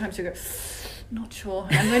 and the other time she'll go, not sure.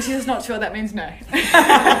 And when she's not sure, that means no.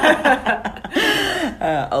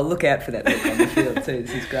 I'll look out for that look on the field too.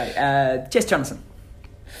 This is great. Jess Johnson.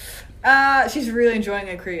 She's really enjoying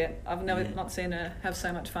her cricket. I've never not seen her have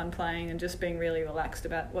so much fun playing and just being really relaxed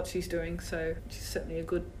about what she's doing. So she's certainly a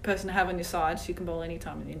good person to have on your side. She can bowl any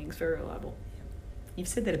time in the innings, very reliable. You've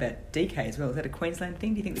said that about DK as well. Is that a Queensland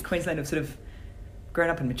thing? Do you think that Queensland have sort of grown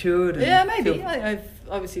up and matured? And Maybe. I've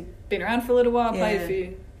obviously been around for a little while,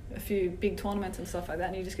 played a few big tournaments and stuff like that,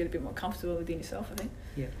 and you just get a bit more comfortable within yourself, I think.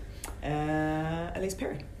 Yeah. Elise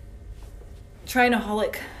Perry.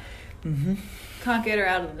 Trainaholic. Mm-hmm. Can't get her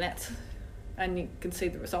out of the nets, and you can see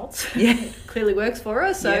the results. Yeah. It clearly works for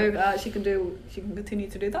her, so she can continue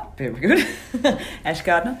to do that. Very good. Ash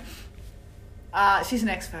Gardner. She's an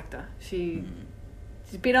X factor. She's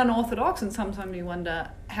a bit unorthodox, and sometimes you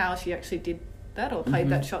wonder how she actually did that or played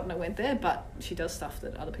that shot and it went there, but she does stuff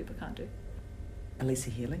that other people can't do. Elisa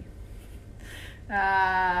Healy.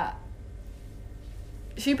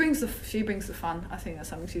 She brings the fun. I think that's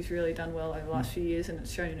something she's really done well over the last few years, and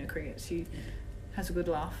it's shown in her cricket. She has a good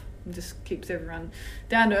laugh and just keeps everyone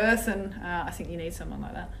down to earth, and I think you need someone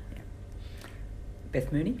like that. Yeah.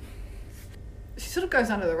 Beth Mooney. She sort of goes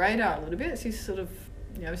under the radar a little bit. She's sort of,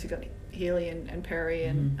 she's got Healy and Perry,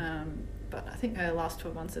 and but I think her last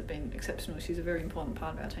 12 months have been exceptional. She's a very important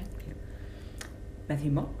part of our team. Yeah.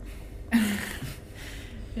 Matthew Mott.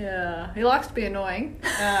 Yeah, he likes to be annoying,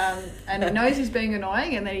 and he knows he's being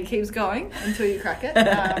annoying, and then he keeps going until you crack it.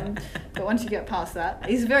 But once you get past that,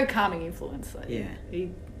 he's a very calming influence.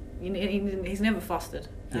 He's never flustered,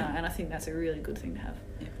 and I think that's a really good thing to have.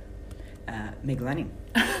 Yeah. Meg Lanning.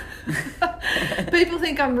 People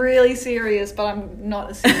think I'm serious, but I'm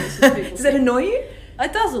not as serious as people. Does that annoy you?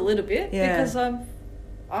 It does a little bit, because I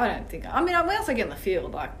don't think. Once I get in the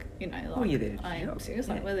field, I am serious.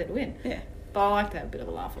 We're there to win. Yeah. But I like to have a bit of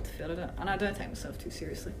a laugh off the field. I don't take myself too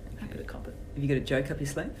seriously. I'm happy to cop it. Have you got a joke up your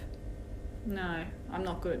sleeve? No, I'm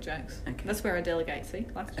not good at jokes. Okay. That's where I delegate, see?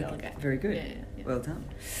 I like to delegate. Very good. Yeah. Well done.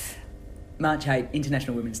 March 8,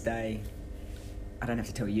 International Women's Day. I don't have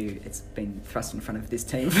to tell you, it's been thrust in front of this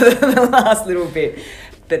team for the last little bit.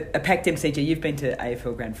 But a packed MCG, you've been to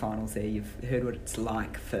AFL Grand Finals there. You've heard what it's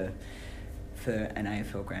like for an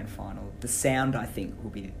AFL Grand Final. The sound, I think,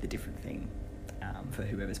 will be the different thing for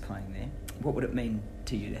whoever's playing there. What would it mean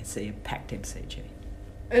to you to see a packed MCG?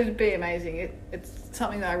 It'd be amazing. It's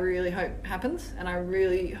something that I really hope happens, and I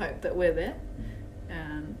really hope that we're there.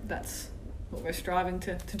 That's what we're striving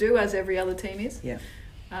to do, as every other team is. Yeah.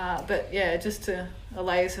 But yeah, just to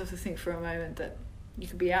allow yourself to think for a moment that you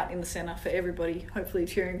could be out in the centre for everybody, hopefully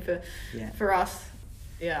cheering for us.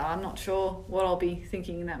 Yeah, I'm not sure what I'll be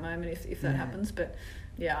thinking in that moment if that happens, but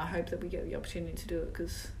yeah, I hope that we get the opportunity to do it,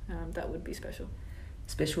 because that would be special.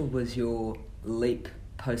 Special was your leap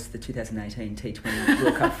post the 2018 T20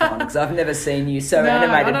 World Cup final, because I've never seen you so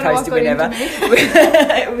animated post whenever.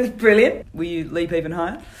 It was brilliant. Will you leap even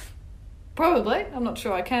higher? Probably. I'm not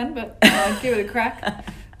sure I can, but I'll give it a crack.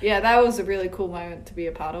 Yeah, that was a really cool moment to be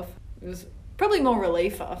a part of. It was probably more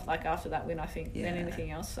relief after that win, I think, than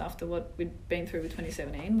anything else, after what we'd been through with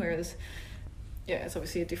 2017, whereas yeah, it's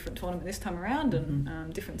obviously a different tournament this time around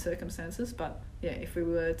and different circumstances, but yeah, if we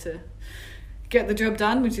were to get the job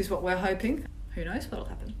done, which is what we're hoping, who knows what'll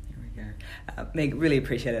happen. Here we go. Meg, really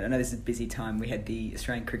appreciate it. I know this is a busy time. We had the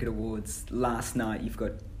Australian Cricket Awards last night. You've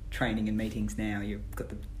got training and meetings now. You've got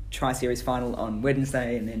the Tri-Series final on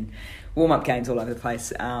Wednesday, and then warm-up games all over the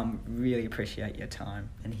place. Really appreciate your time,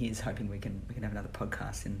 and here's hoping we can have another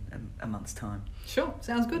podcast in a month's time. Sure,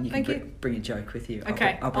 sounds good. And Thank you. Bring a joke with you.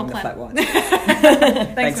 Okay, I'll bring the plan. flat whites.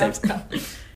 Thanks, Mel.